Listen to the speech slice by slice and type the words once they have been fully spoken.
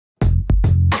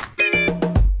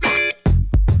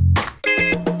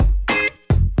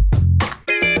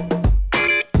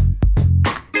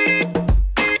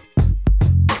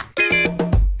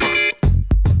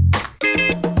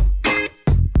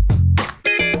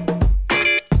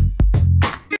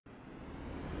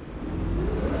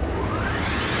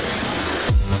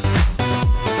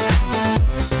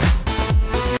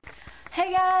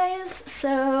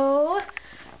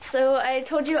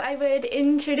told you I would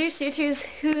introduce you to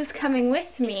who's coming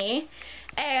with me,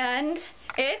 and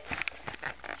it's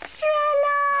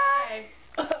Shrella!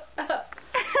 Hi!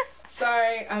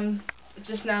 Sorry, I'm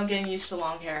just now getting used to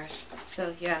long hair,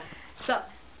 so yeah.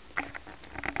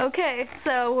 Okay,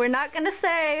 so we're not going to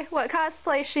say what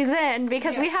cosplay she's in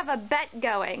because we have a bet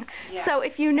going. Yeah. So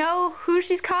if you know who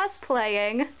she's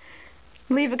cosplaying,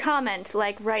 leave a comment,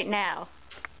 like, right now.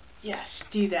 Yes,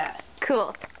 do that.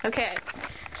 Cool. Okay,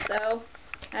 so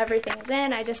everything's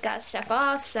in. I just got stuff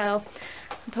off, so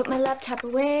I'll put my laptop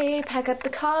away, pack up the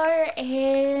car,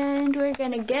 and we're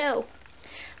gonna go.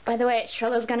 By the way,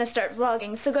 Shrella's gonna start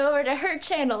vlogging, so go over to her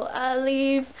channel. I'll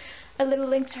leave a little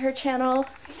link to her channel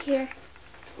right here.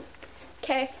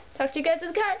 Okay, talk to you guys in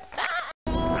the car. Ah!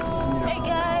 Hey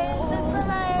guys, it's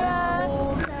Amaya.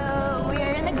 So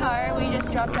we're in the car. We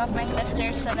just dropped off my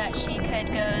sister so that she could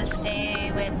go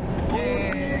stay with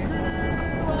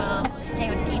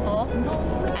people.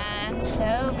 And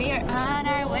so we are on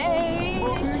our way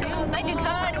to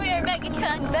MegaCon. We are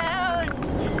MegaCon bound.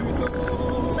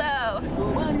 So,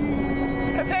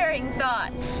 preparing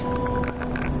thoughts.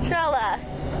 Shrella.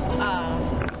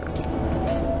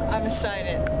 I'm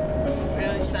excited.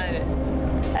 Really excited.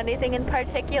 Anything in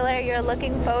particular you're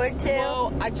looking forward to?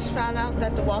 Well, I just found out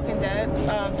that the Walking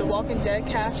Dead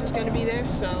cast is going to be there,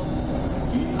 so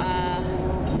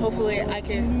hopefully I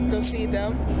can go see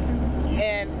them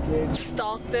and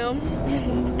stalk them.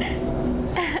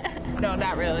 No,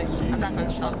 not really. I'm not going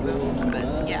to stalk them,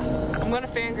 but yeah. I'm going to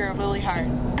fangirl really hard.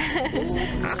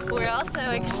 We're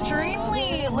also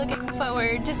extremely looking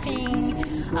forward to seeing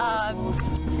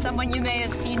someone you may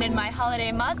have seen in my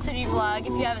Holiday Matsuri vlog.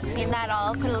 If you haven't seen that,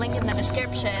 I'll put a link in the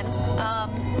description.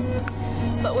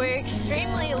 But we're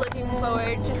extremely looking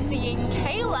forward to seeing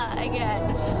Kayla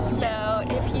again. So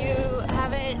if you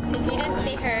didn't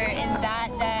see her in that,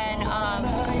 then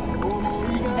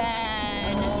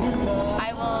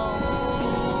I will,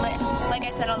 like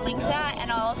I said, I'll link that,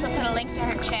 and I'll also put a link to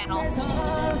her channel.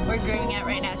 We're grooving it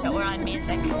right now, so we're on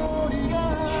music.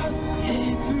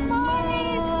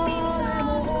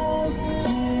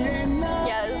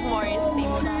 Yeah, this is Maury's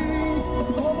theme song.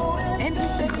 And this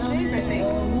is his favorite thing.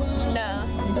 No.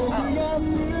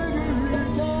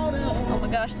 Oh my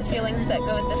gosh, the feelings that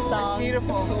go with this song.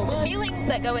 Beautiful. The feelings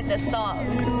that go with this song.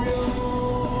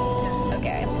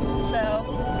 Okay, so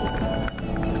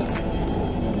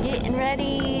getting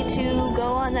ready to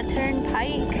go on the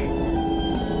turnpike.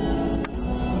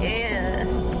 Yeah.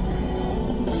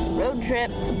 Road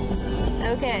trip.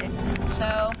 Okay,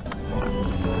 so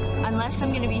unless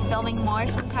I'm going to be filming more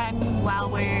sometime while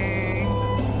we're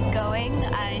going,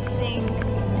 I think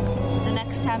the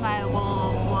next time I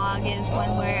will vlog is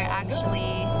when we're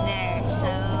actually there.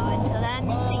 So until then,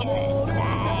 see you guys.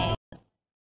 Bye.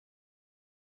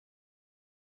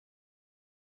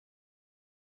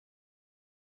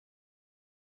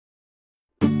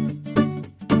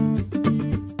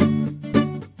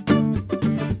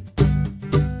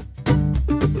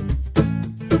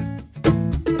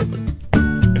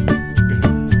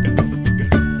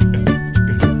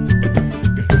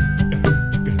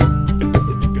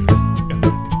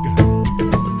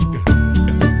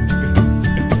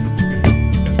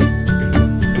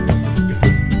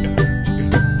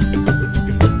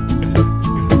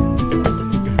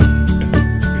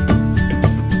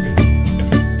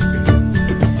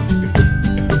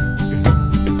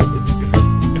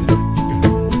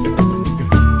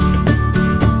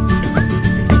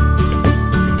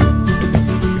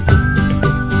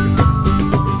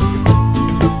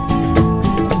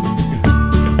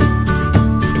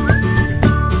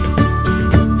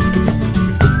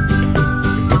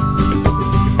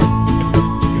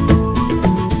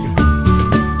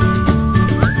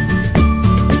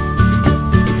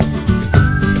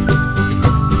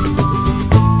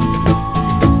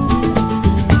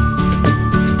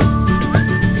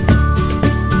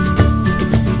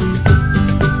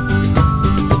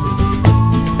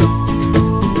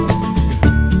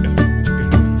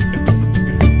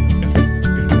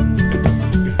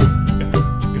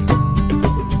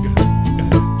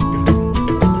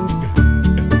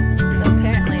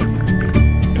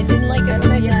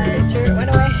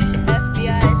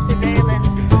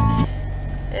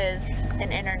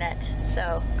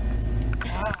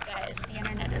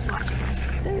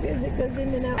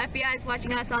 FBI is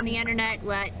watching us on the internet.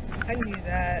 What? I knew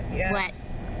that, yeah. What?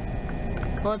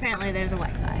 Well, apparently there's a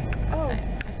Wi-Fi. Oh.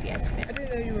 FBI I didn't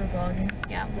know you were vlogging.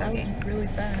 Yeah, I'm That vlogging. was really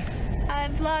fast.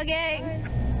 I'm vlogging.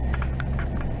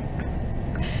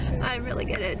 I'm really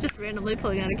good at just randomly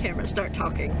pulling out a camera and start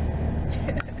talking.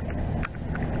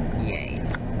 Yay.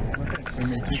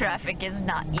 Traffic is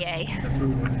not yay.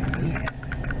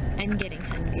 I'm getting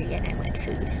hungry and I want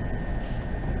food.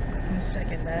 I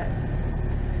second that.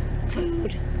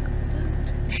 Food.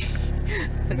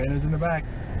 Bananas in the back.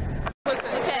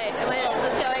 Okay,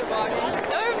 let's go.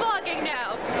 We're vlogging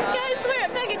now. Guys, we're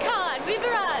at MegaCon. We've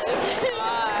arrived.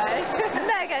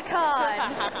 MegaCon.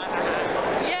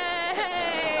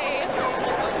 Yay!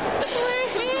 We're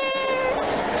here.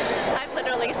 I've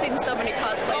literally seen so many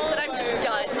cosplays that I'm just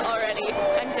done already.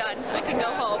 I'm done. I can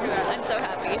go home. I'm so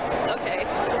happy. Okay,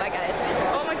 bye guys.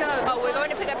 Oh my god. Oh, we're going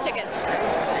to pick up tickets.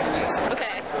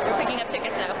 Okay, we're picking up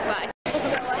tickets now. Bye.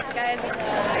 Guys,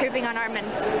 creeping on Armin.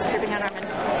 Creeping on Armin.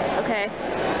 Okay.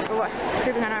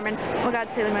 Creeping on Armin. Oh god,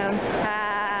 Sailor Moon.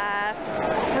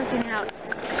 Working out.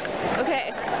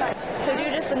 Okay. So due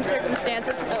to some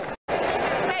circumstances. Oh.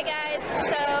 Hey guys.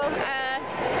 So,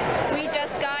 we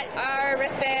just got our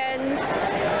wristbands.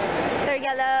 They're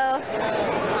yellow.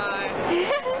 Hi.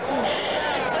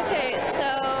 Okay, so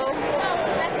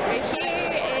we're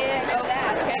here and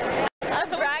okay. I'm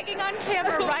bragging on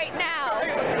camera right now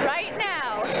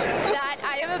that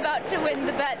I am about to win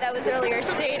the bet that was earlier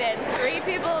stated. 3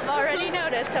 people have already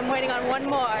noticed. I'm waiting on one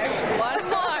more. One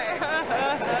more.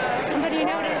 Somebody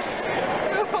noticed.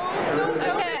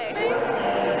 Okay.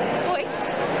 Voice.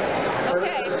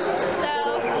 Okay. So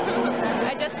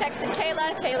I just texted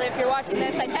Kayla. Kayla, if you're watching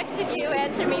this, I texted you.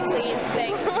 Answer me, please.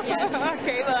 Thanks. Yes.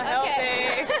 Kayla, help me.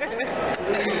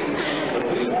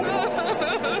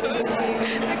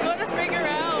 I'm gonna figure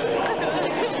out.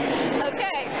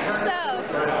 Okay, so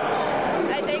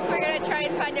I think we're gonna try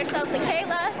and find ourselves a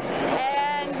Kayla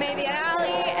and maybe an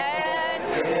Allie,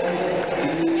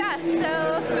 and yeah.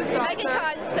 So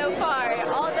MegaCon so far,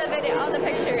 all the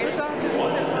pictures. Someone's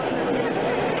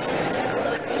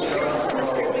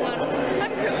creeping on.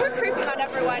 We're creeping on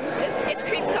everyone. It's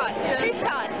CreepCon.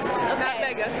 CreepCon. Okay. Not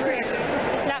Mega.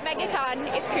 It's not MegaCon.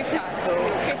 It's CreepCon.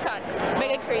 CreepCon.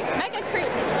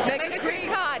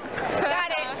 MegaCreepCon.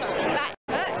 Got it. Bye.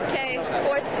 Okay,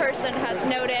 4th person has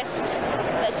noticed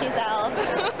that she's Al.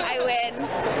 I win.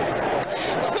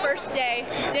 First day,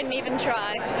 didn't even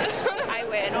try. I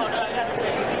win.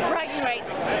 Bragging rights.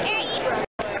 Yay!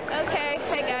 Okay,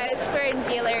 hey guys, we're in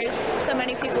dealers. So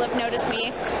many people have noticed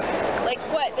me. Like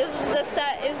what? This is the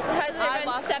set. Has there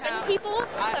been 7 people?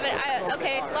 7.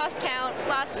 Okay, lost count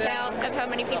of how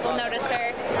many people noticed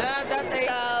her. That's 8.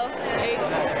 So 8.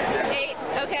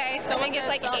 Okay, so I think it's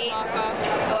like 8.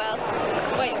 Oh well.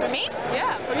 Wait, for me?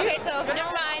 Yeah, for you. Okay, so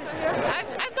never mind.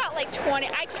 I've got like 20.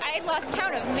 I lost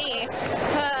count of me.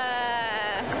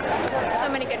 So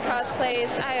many good cosplays.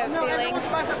 I have feelings.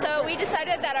 So we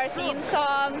decided that our theme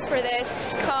song for this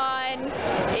con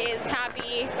is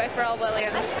 "Happy" by Pharrell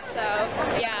Williams. So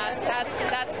yeah,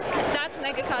 that's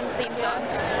MegaCon's theme song.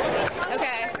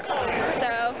 Okay.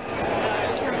 So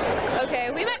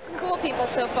okay, we met some cool people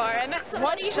so far. I met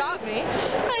somebody who shot me.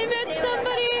 I met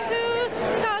somebody who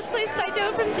cosplays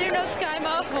Saito from Zero Note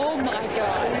Skyma. Oh my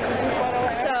god.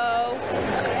 So,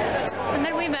 and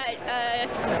then we met a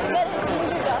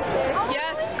ginger doctor.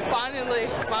 Yes. Finally.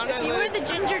 If you were the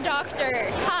ginger doctor,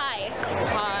 hi.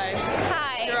 Hi.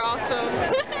 Hi. You're awesome.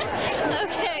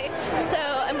 Okay, so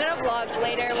I'm gonna vlog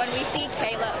later when we see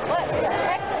Kayla. What the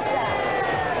heck was that?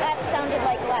 That sounded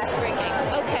like glass breaking.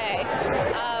 Okay.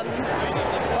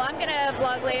 Well, I'm gonna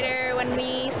vlog later when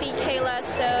we see Kayla,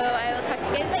 so I will talk to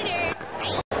you guys later.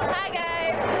 Hi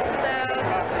guys. So,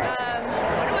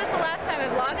 when was the last time I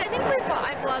vlogged? I think I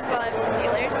vlogged while I was in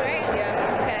dealers, right?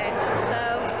 Yeah. Okay. So.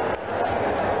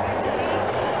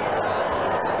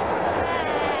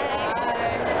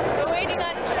 Hi. We're waiting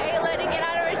on Kayla to get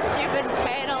out of her stupid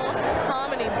panel.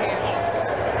 Comedy panel.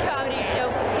 Comedy show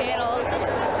panels.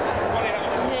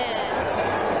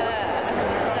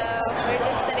 Yeah. So we're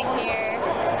just sitting here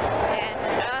and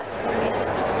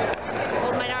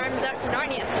hold my arms out to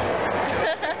Narnia.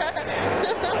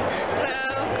 So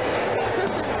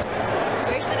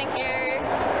we're sitting here.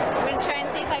 I'm gonna try and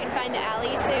see if I can find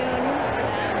Allie soon.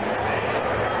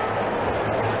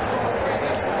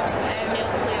 I have no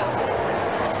clue.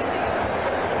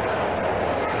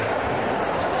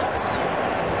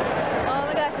 Oh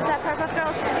my gosh, is that Powerpuff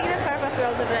Girls? I think there's Powerpuff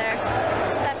Girls over there.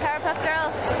 Is that Powerpuff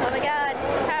Girls? Oh my god,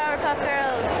 Powerpuff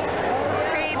Girls.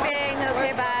 Creeping.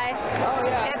 Okay, bye. Oh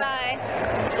yeah. Okay, bye.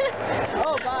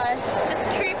 Oh bye. Just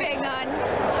creeping on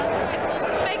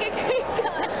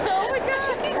MegaCreepCon. Oh my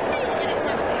god.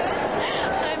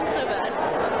 I'm so bad.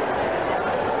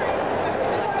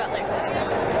 Look, Butler.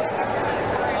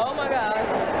 Oh my god.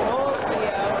 Oh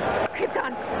Theo.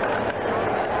 CreepCon.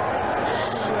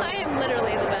 I am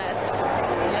literally the best.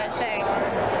 I think.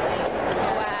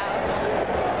 Wow.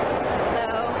 So,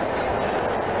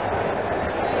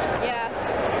 yeah.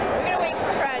 We're gonna wait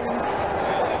for friends.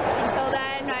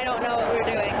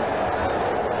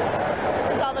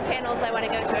 panels I want to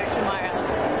go to tomorrow.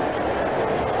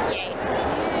 Yay.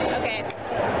 Okay.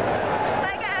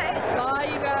 Bye, guys. Bye,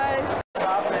 you guys.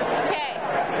 Okay,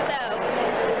 so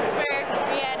this is for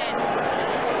Rhiannon.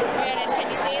 Rhiannon, can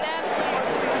you see them?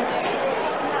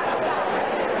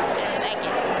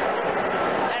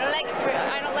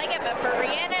 I don't like it, but for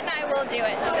Rhiannon, I will do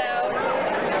it. So,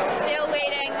 still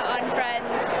waiting on friends.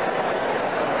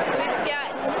 We've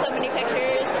gotten so many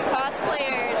pictures of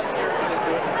cosplayers.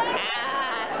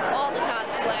 All the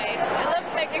cosplay. I love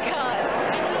Megacon.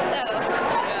 So,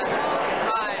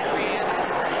 Hi, Rhiannon.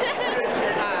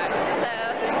 Hi. so,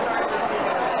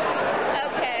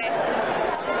 okay.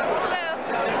 So,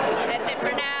 that's it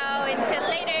for now. Until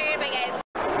later. Bye, guys.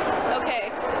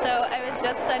 Okay, so I was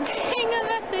just sending a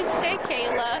message to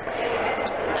Kayla,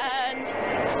 and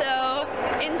so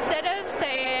instead of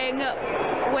saying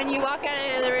when you walk out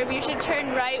of the room you should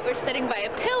turn right, we're sitting by a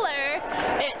pillar,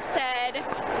 it said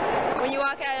when you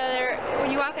walk out of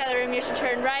the room you should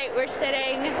turn right, we're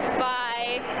sitting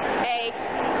by a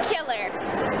killer.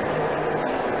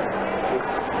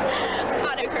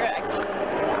 Autocorrect.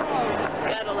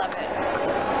 Gotta love it.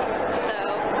 So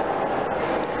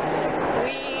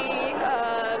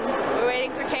we're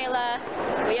waiting for Kayla.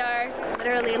 We are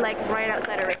literally like right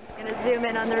outside her room. I'm gonna zoom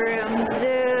in on the room.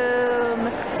 Zoom.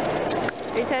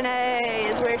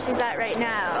 Ritene is where she's at right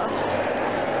now.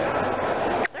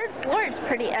 Third floor is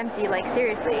pretty empty, like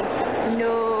seriously.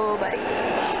 Nobody.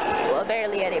 Well,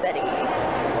 barely anybody.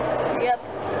 Yep.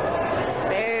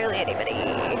 Barely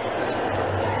anybody.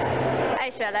 Hi,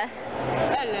 Shella.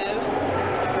 Hello.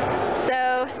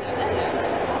 So,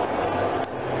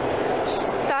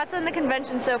 thoughts on the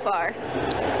convention so far?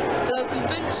 The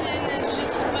convention is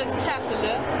just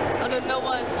spectacular. I don't know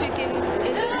why I'm speaking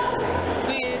in this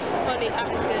weird, funny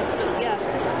accent, but yeah,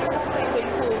 it's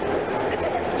pretty cool.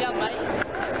 Yeah, mate.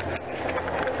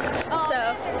 So,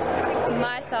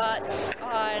 my thoughts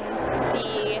on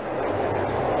the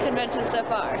convention so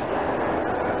far.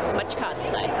 Much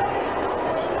cosplay.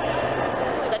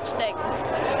 Such things.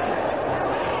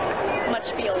 Much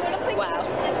field. Wow.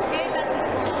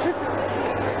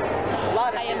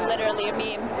 I am literally a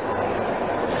meme.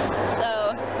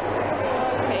 So,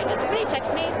 okay, did somebody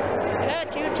text me? I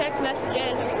got 2 text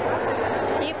messages.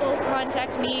 People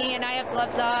contact me and I have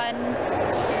gloves on.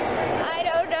 I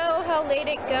don't know how late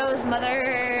it goes, mother.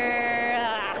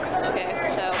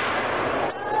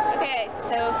 Okay,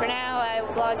 so for now I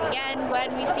will vlog again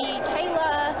when we see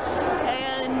Kayla